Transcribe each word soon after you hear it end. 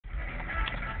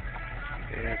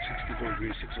And 64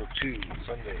 degrees, 602,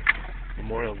 Sunday,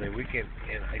 Memorial Day weekend.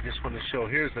 And I just want to show,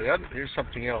 here's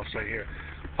something else right here.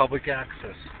 Public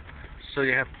access. So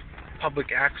you have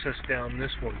public access down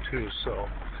this one too. So,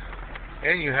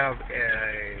 and you have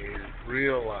a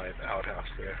real live outhouse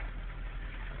there.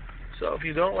 So if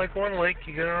you don't like one lake,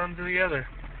 you go on to the other.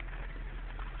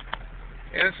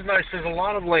 And it's nice. There's a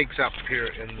lot of lakes up here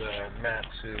in the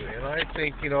Matsu, and I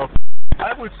think, you know,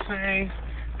 I would say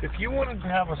if you wanted to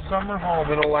have a summer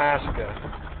home in Alaska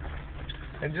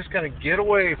and just kind of get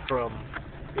away from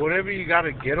whatever you got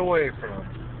to get away from,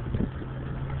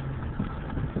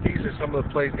 these are some of the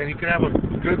places, and you can have a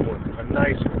good one, a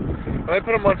nice one. And I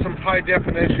put them on some high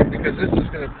definition because this is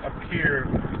going to appear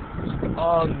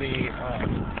on the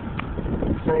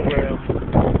program.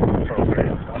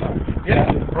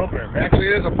 Actually,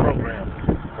 it is a program.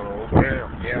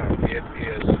 Yeah, it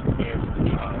is in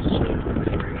certain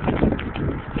areas.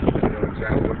 I know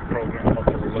exactly what program. I'll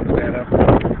have to look that up.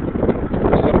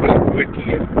 Somebody wiki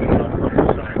it on the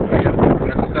side.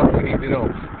 That's stuff we need to know.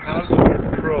 How does the word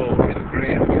pro and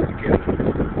gram get together?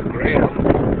 Gram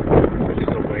is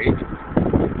a weight.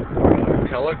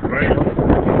 Telegram,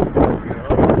 you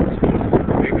know,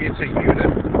 maybe it's a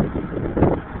unit.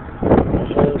 A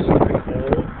whole, something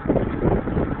whole.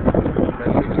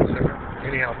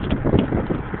 Anyhow, it's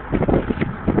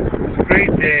a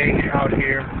great day out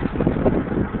here,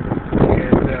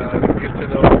 and get to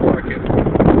know the market.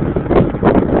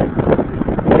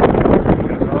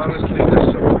 Because honestly, there's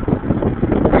some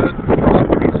good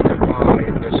properties to buy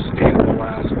in this state of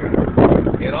Alaska,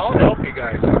 and I'll help you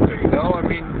guys out there. You know, I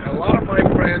mean, a lot of my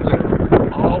friends